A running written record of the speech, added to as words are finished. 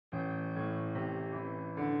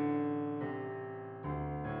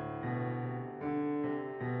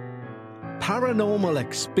Paranormal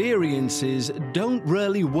experiences don't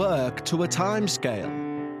really work to a timescale,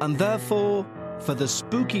 and therefore, for the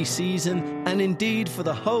spooky season, and indeed for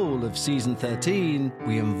the whole of season 13,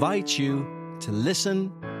 we invite you to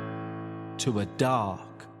listen to a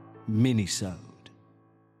dark Minisode.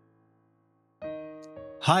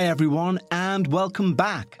 Hi everyone, and welcome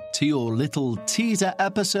back to your little teaser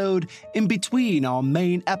episode in between our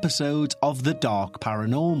main episodes of The Dark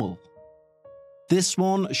Paranormal. This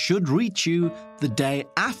one should reach you the day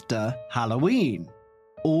after Halloween,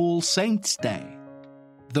 All Saints' Day.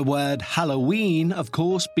 The word Halloween, of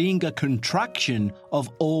course, being a contraction of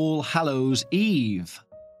All Hallows' Eve.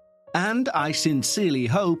 And I sincerely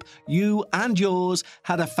hope you and yours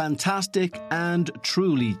had a fantastic and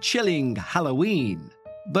truly chilling Halloween.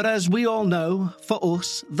 But as we all know, for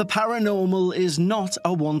us, the paranormal is not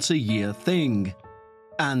a once-a-year thing.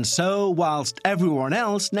 And so, whilst everyone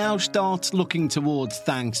else now starts looking towards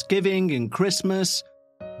Thanksgiving and Christmas,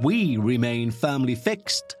 we remain firmly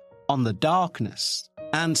fixed on the darkness.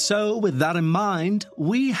 And so, with that in mind,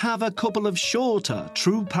 we have a couple of shorter,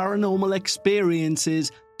 true paranormal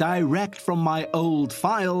experiences direct from my old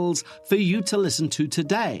files for you to listen to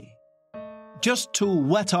today, just to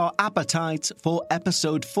whet our appetites for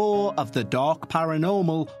episode 4 of The Dark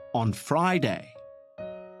Paranormal on Friday.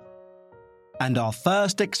 And our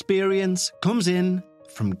first experience comes in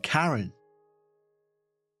from Karen.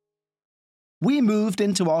 We moved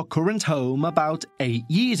into our current home about 8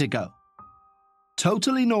 years ago.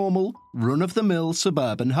 Totally normal, run-of-the-mill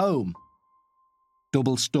suburban home.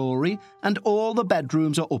 Double story, and all the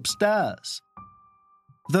bedrooms are upstairs.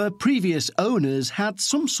 The previous owners had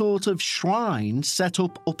some sort of shrine set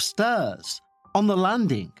up upstairs, on the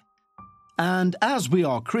landing. And as we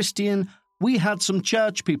are Christian, we had some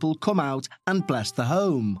church people come out and bless the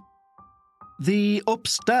home. The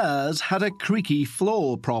upstairs had a creaky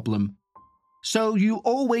floor problem, so you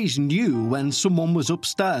always knew when someone was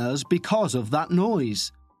upstairs because of that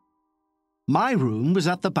noise. My room was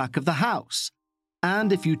at the back of the house,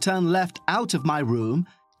 and if you turn left out of my room,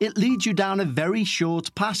 it leads you down a very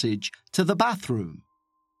short passage to the bathroom.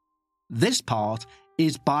 This part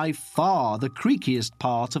is by far the creakiest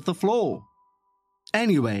part of the floor.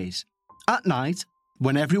 Anyways, at night,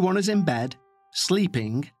 when everyone is in bed,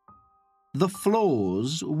 sleeping, the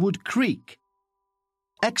floors would creak,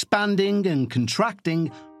 expanding and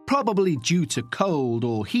contracting, probably due to cold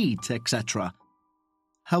or heat, etc.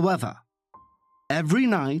 However, every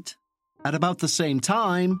night, at about the same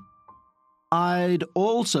time, I'd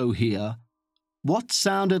also hear what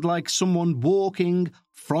sounded like someone walking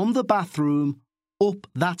from the bathroom up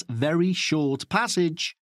that very short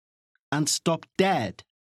passage and stop dead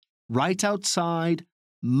right outside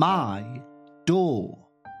my door.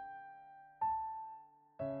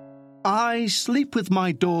 I sleep with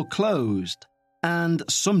my door closed, and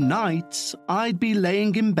some nights I'd be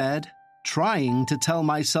laying in bed trying to tell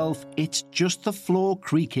myself it's just the floor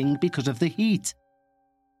creaking because of the heat.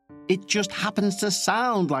 It just happens to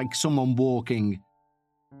sound like someone walking.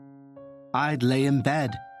 I'd lay in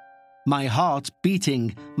bed, my heart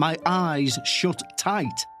beating, my eyes shut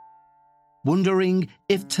tight, wondering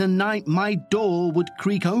if tonight my door would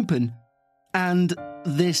creak open and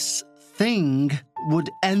this thing would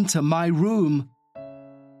enter my room.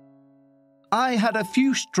 I had a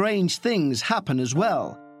few strange things happen as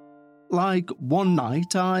well. Like one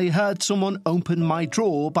night I heard someone open my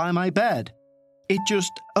drawer by my bed. It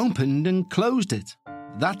just opened and closed it,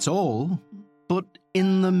 that's all, but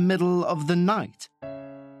in the middle of the night.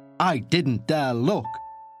 I didn't dare look.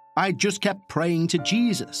 I just kept praying to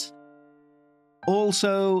Jesus.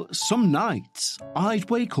 Also, some nights I'd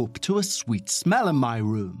wake up to a sweet smell in my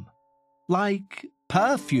room, like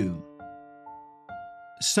perfume.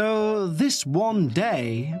 So this one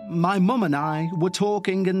day, my mum and I were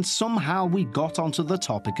talking and somehow we got onto the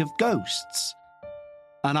topic of ghosts.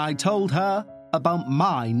 And I told her about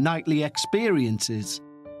my nightly experiences.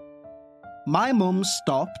 My mum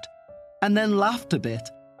stopped and then laughed a bit.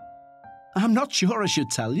 "I'm not sure I should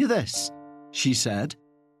tell you this," she said.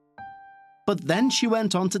 But then she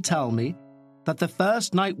went on to tell me that the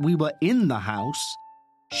first night we were in the house,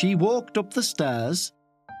 she walked up the stairs.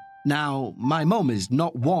 Now, my mum is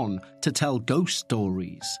not one to tell ghost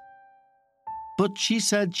stories, but she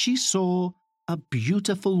said she saw a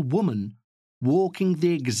beautiful woman walking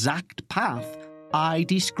the exact path I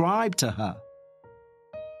described to her.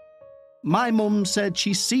 My mum said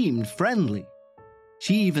she seemed friendly.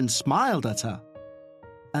 She even smiled at her,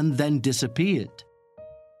 and then disappeared.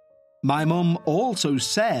 My mum also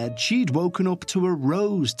said she'd woken up to a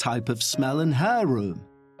rose type of smell in her room,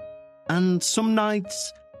 and some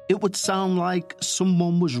nights it would sound like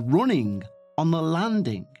someone was running on the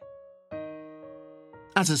landing.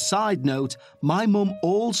 As a side note, my mum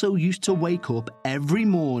also used to wake up every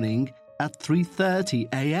morning at 3:30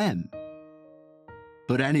 a.m.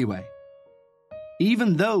 But anyway,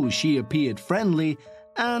 even though she appeared friendly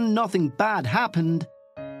and nothing bad happened,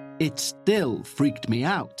 it still freaked me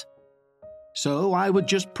out. So I would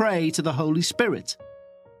just pray to the Holy Spirit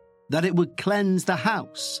that it would cleanse the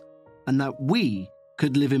house and that we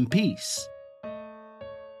could live in peace.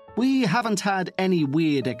 We haven't had any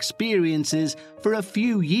weird experiences for a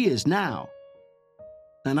few years now,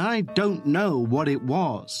 and I don't know what it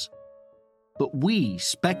was, but we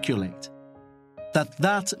speculate that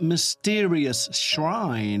that mysterious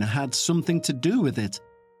shrine had something to do with it.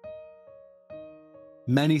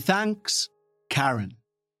 Many thanks, Karen.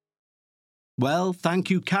 Well, thank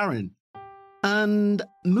you, Karen. And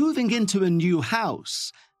moving into a new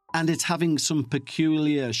house and it having some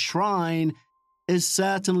peculiar shrine is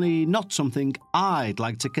certainly not something I'd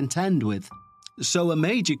like to contend with. So a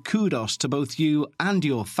major kudos to both you and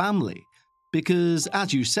your family, because,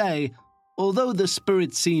 as you say, although the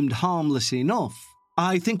spirit seemed harmless enough,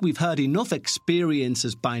 I think we've heard enough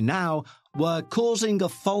experiences by now where causing a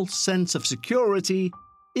false sense of security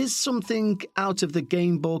is something out of the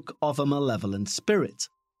game book of a malevolent spirit.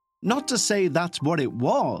 Not to say that's what it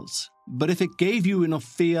was, but if it gave you enough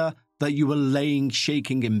fear that you were laying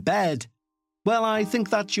shaking in bed, well, I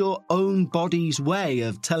think that's your own body's way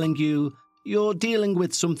of telling you you're dealing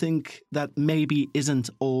with something that maybe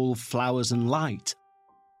isn't all flowers and light.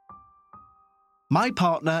 My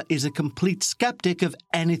partner is a complete skeptic of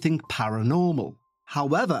anything paranormal.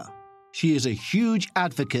 However, she is a huge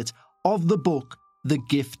advocate of the book The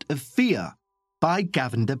Gift of Fear by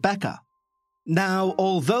Gavin de Becker. Now,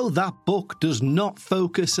 although that book does not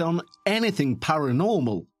focus on anything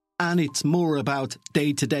paranormal, and it's more about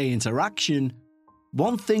day-to-day interaction,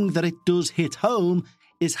 one thing that it does hit home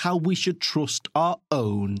is how we should trust our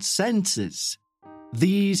own senses.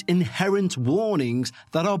 These inherent warnings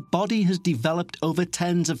that our body has developed over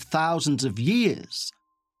tens of thousands of years,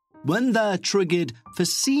 when they're triggered for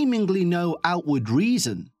seemingly no outward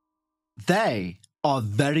reason, they are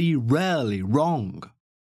very rarely wrong.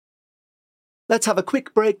 Let's have a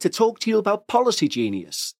quick break to talk to you about Policy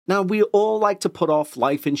Genius. Now, we all like to put off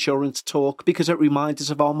life insurance talk because it reminds us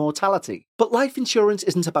of our mortality. But life insurance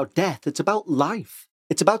isn't about death, it's about life.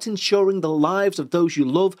 It's about ensuring the lives of those you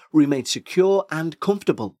love remain secure and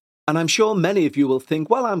comfortable. And I'm sure many of you will think,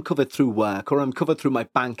 well, I'm covered through work or I'm covered through my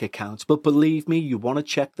bank account. But believe me, you want to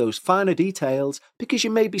check those finer details because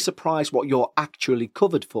you may be surprised what you're actually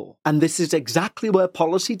covered for. And this is exactly where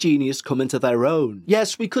Policy Genius come into their own.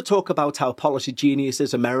 Yes, we could talk about how Policy Genius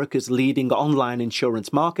is America's leading online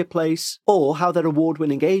insurance marketplace, or how their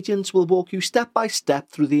award-winning agents will walk you step by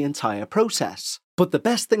step through the entire process. But the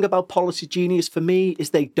best thing about Policy Genius for me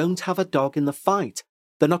is they don't have a dog in the fight.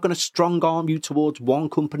 They're not going to strong-arm you towards one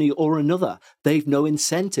company or another. They've no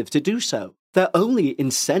incentive to do so. Their only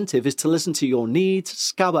incentive is to listen to your needs,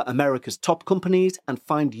 scour America's top companies, and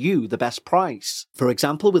find you the best price. For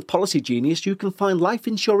example, with Policy Genius, you can find life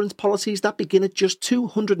insurance policies that begin at just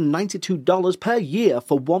 $292 per year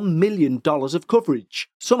for $1 million of coverage.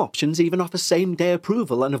 Some options even offer same-day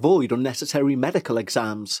approval and avoid unnecessary medical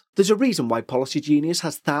exams. There's a reason why Policy Genius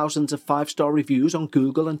has thousands of 5-star reviews on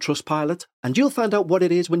Google and Trustpilot, and you'll find out what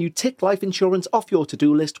it is when you tick life insurance off your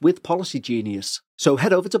to-do list with Policy Genius. So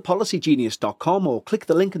head over to policygenius.com or click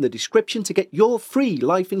the link in the description to get your free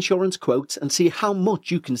life insurance quotes and see how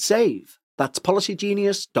much you can save. That's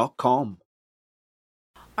policygenius.com.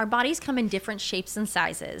 Our bodies come in different shapes and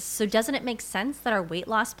sizes, so doesn't it make sense that our weight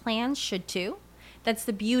loss plans should too? That's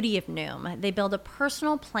the beauty of Noom. They build a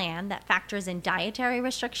personal plan that factors in dietary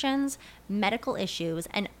restrictions, medical issues,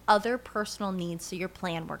 and other personal needs so your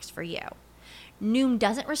plan works for you. Noom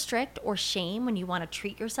doesn't restrict or shame when you want to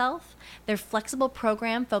treat yourself. Their flexible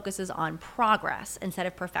program focuses on progress instead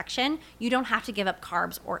of perfection. You don't have to give up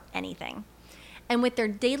carbs or anything. And with their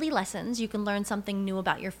daily lessons, you can learn something new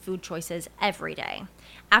about your food choices every day.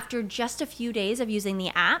 After just a few days of using the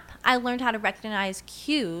app, I learned how to recognize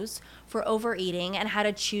cues for overeating and how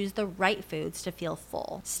to choose the right foods to feel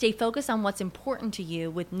full. Stay focused on what's important to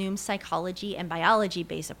you with Noom's psychology and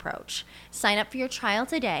biology-based approach. Sign up for your trial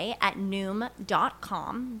today at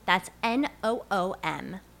Noom.com. That's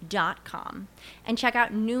Noom.com. And check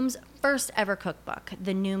out Noom's first ever cookbook,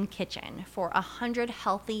 The Noom Kitchen, for 100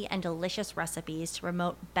 healthy and delicious recipes to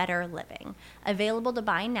promote better living. Available to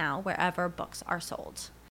buy now wherever books are sold.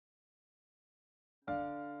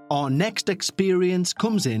 Our next experience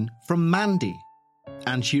comes in from Mandy,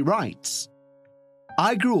 and she writes,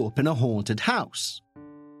 I grew up in a haunted house.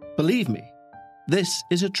 Believe me, this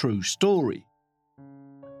is a true story.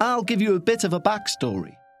 I'll give you a bit of a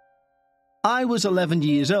backstory. I was 11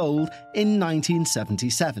 years old in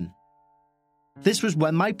 1977. This was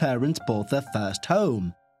when my parents bought their first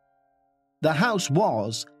home. The house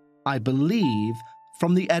was, I believe,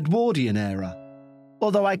 from the Edwardian era,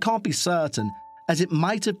 although I can't be certain as it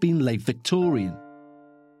might have been late Victorian.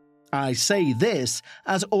 I say this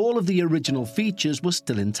as all of the original features were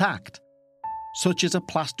still intact, such as a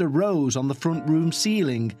plaster rose on the front room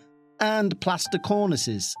ceiling and plaster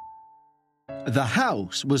cornices. The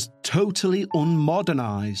house was totally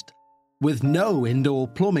unmodernised, with no indoor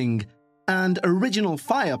plumbing and original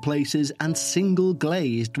fireplaces and single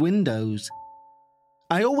glazed windows.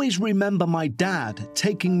 I always remember my dad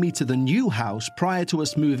taking me to the new house prior to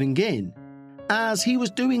us moving in, as he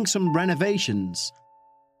was doing some renovations.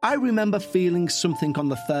 I remember feeling something on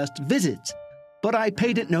the first visit, but I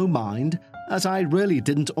paid it no mind as I really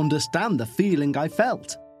didn't understand the feeling I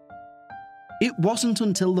felt. It wasn't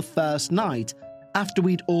until the first night, after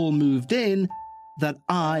we'd all moved in, that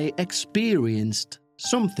I experienced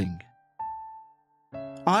something.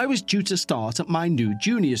 I was due to start at my new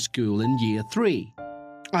junior school in Year 3.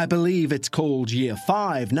 I believe it's called Year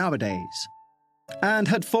 5 nowadays, and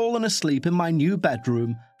had fallen asleep in my new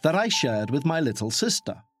bedroom that I shared with my little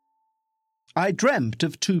sister. I dreamt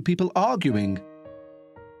of two people arguing.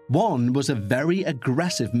 One was a very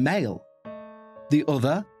aggressive male, the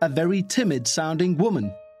other a very timid-sounding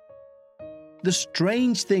woman. The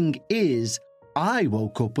strange thing is, I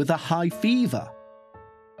woke up with a high fever.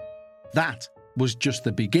 That was just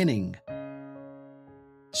the beginning.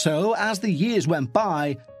 So, as the years went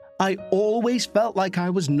by, I always felt like I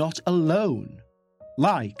was not alone,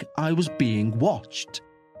 like I was being watched.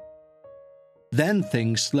 Then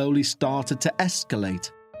things slowly started to escalate.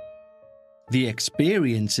 The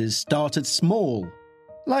experiences started small,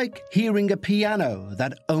 like hearing a piano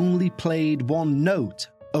that only played one note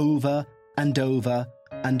over and over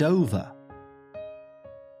and over.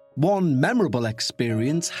 One memorable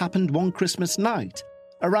experience happened one Christmas night,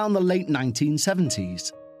 around the late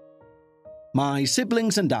 1970s. My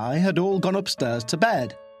siblings and I had all gone upstairs to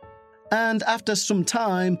bed, and after some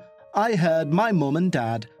time, I heard my mum and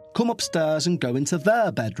dad come upstairs and go into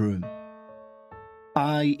their bedroom.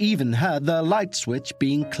 I even heard their light switch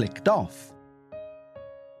being clicked off.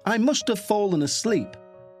 I must have fallen asleep,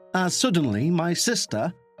 as suddenly my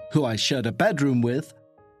sister, who I shared a bedroom with,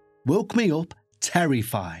 woke me up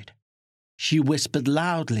terrified. She whispered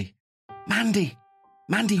loudly, Mandy,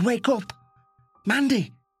 wake up!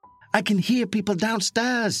 Mandy, I can hear people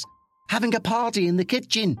downstairs, having a party in the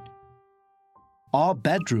kitchen." Our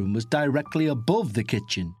bedroom was directly above the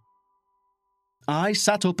kitchen. I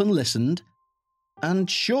sat up and listened, and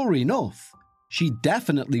sure enough, she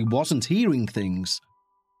definitely wasn't hearing things.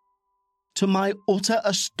 To my utter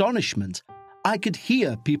astonishment, I could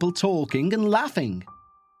hear people talking and laughing.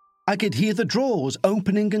 I could hear the drawers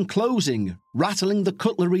opening and closing, rattling the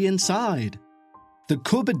cutlery inside. The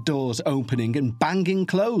cupboard doors opening and banging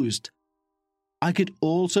closed. I could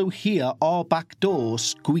also hear our back door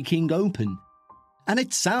squeaking open, and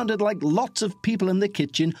it sounded like lots of people in the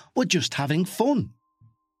kitchen were just having fun.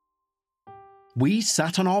 We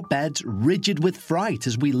sat on our beds rigid with fright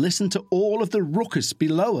as we listened to all of the ruckus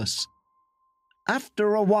below us.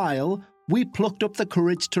 After a while, we plucked up the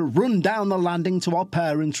courage to run down the landing to our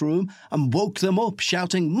parents' room and woke them up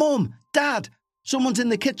shouting, "Mum, Dad, someone's in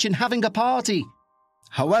the kitchen having a party."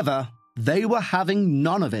 However, they were having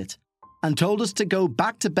none of it and told us to go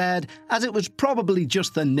back to bed as it was probably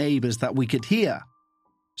just the neighbours that we could hear.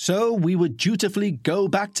 So we would dutifully go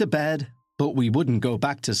back to bed, but we wouldn't go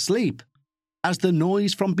back to sleep, as the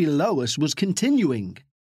noise from below us was continuing.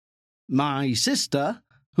 My sister,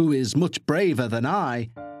 who is much braver than I,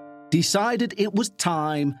 decided it was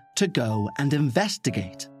time to go and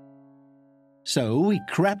investigate. So we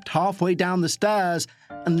crept halfway down the stairs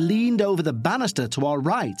and leaned over the banister to our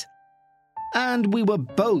right. And we were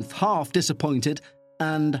both half disappointed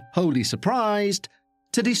and wholly surprised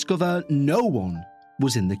to discover no one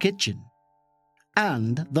was in the kitchen.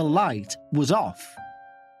 And the light was off.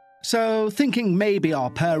 So, thinking maybe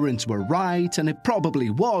our parents were right and it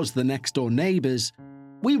probably was the next-door neighbours,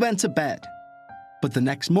 we went to bed. But the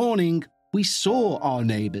next morning, we saw our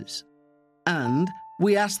neighbours. And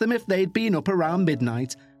we asked them if they'd been up around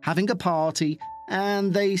midnight having a party,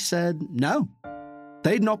 and they said no.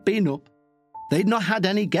 They'd not been up. They'd not had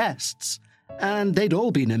any guests, and they'd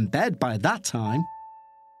all been in bed by that time.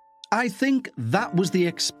 I think that was the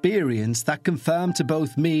experience that confirmed to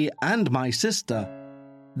both me and my sister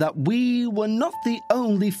that we were not the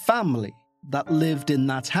only family that lived in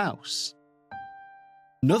that house.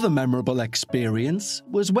 Another memorable experience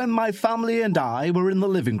was when my family and I were in the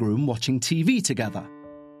living room watching TV together.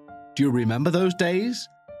 Do you remember those days?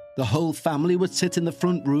 The whole family would sit in the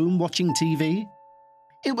front room watching TV.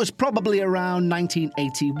 It was probably around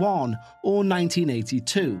 1981 or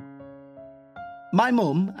 1982. My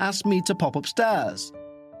mum asked me to pop upstairs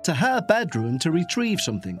to her bedroom to retrieve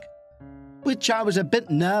something, which I was a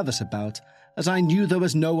bit nervous about as I knew there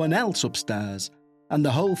was no one else upstairs and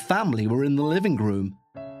the whole family were in the living room,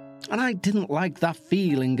 and I didn't like that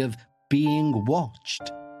feeling of being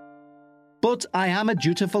watched. But I am a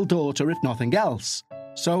dutiful daughter if nothing else,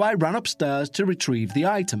 so I ran upstairs to retrieve the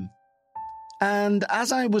item. And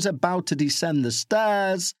as I was about to descend the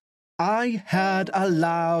stairs, I heard a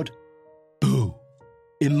loud boo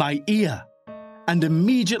in my ear and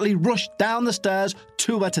immediately rushed down the stairs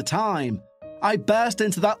 2 at a time. I burst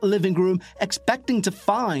into that living room expecting to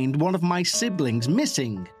find one of my siblings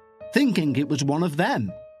missing, thinking it was one of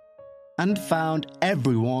them, and found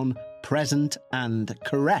everyone present and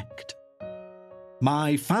correct.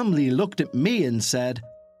 My family looked at me and said,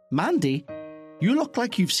 "Mandy, you look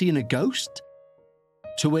like you've seen a ghost."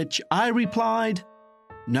 To which I replied,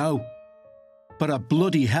 "No, but a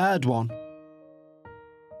bloody haired one."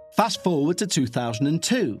 Fast forward to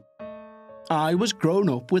 2002. I was grown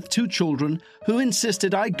up with 2 children who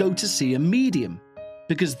insisted I go to see a medium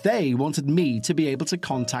because they wanted me to be able to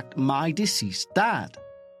contact my deceased dad,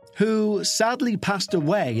 who sadly passed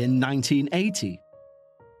away in 1980.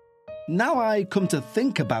 Now I come to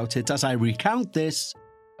think about it as I recount this,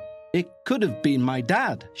 it could have been my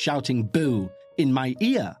dad shouting boo in my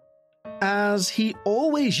ear, as he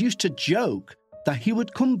always used to joke that he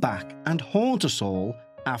would come back and haunt us all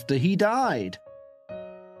after he died.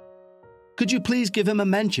 Could you please give him a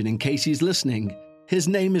mention in case he's listening? His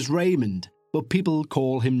name is Raymond, but people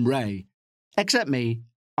call him Ray. Except me,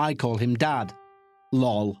 I call him Dad.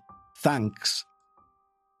 Lol. Thanks.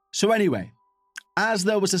 So anyway, as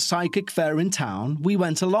there was a psychic fair in town, we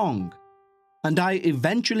went along, and I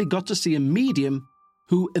eventually got to see a medium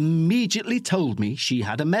who immediately told me she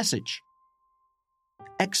had a message.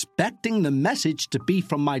 Expecting the message to be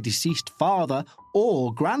from my deceased father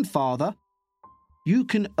or grandfather, you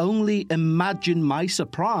can only imagine my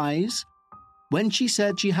surprise when she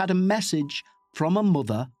said she had a message from a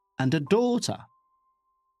mother and a daughter,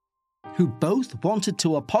 who both wanted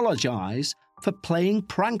to apologise for playing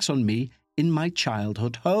pranks on me in my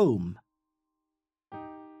childhood home.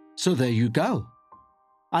 So there you go.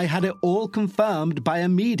 I had it all confirmed by a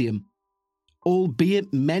medium,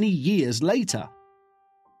 albeit many years later,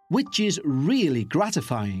 which is really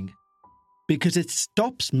gratifying because it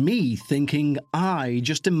stops me thinking I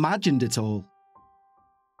just imagined it all.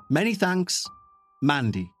 Many thanks,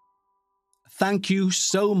 Mandy. Thank you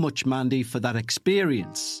so much, Mandy, for that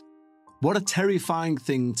experience. What a terrifying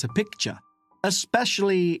thing to picture,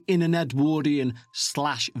 especially in an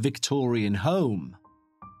Edwardian/Victorian home.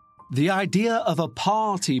 The idea of a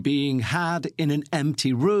party being had in an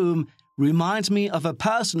empty room reminds me of a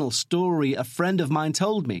personal story a friend of mine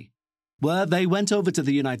told me, where they went over to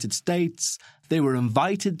the United States, they were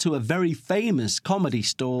invited to a very famous comedy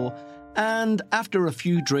store, and after a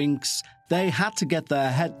few drinks, they had to get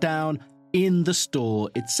their head down in the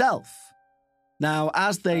store itself. Now,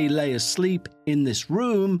 as they lay asleep in this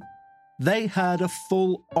room, they heard a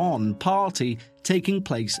full-on party taking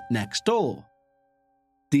place next door.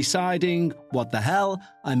 Deciding, what the hell,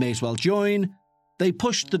 I may as well join, they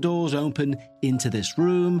pushed the doors open into this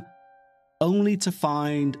room, only to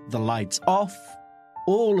find the lights off,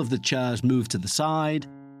 all of the chairs moved to the side,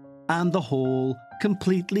 and the hall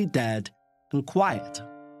completely dead and quiet.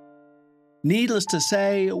 Needless to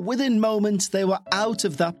say, within moments they were out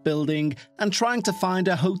of that building and trying to find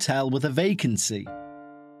a hotel with a vacancy.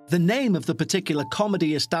 The name of the particular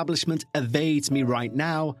comedy establishment evades me right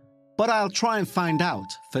now, but I'll try and find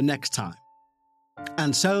out for next time.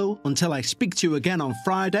 And so, until I speak to you again on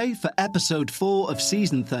Friday for episode 4 of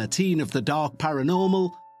season 13 of The Dark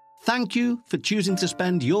Paranormal, thank you for choosing to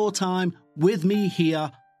spend your time with me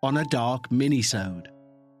here on a Dark Minisode.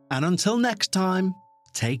 And until next time,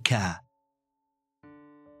 take care.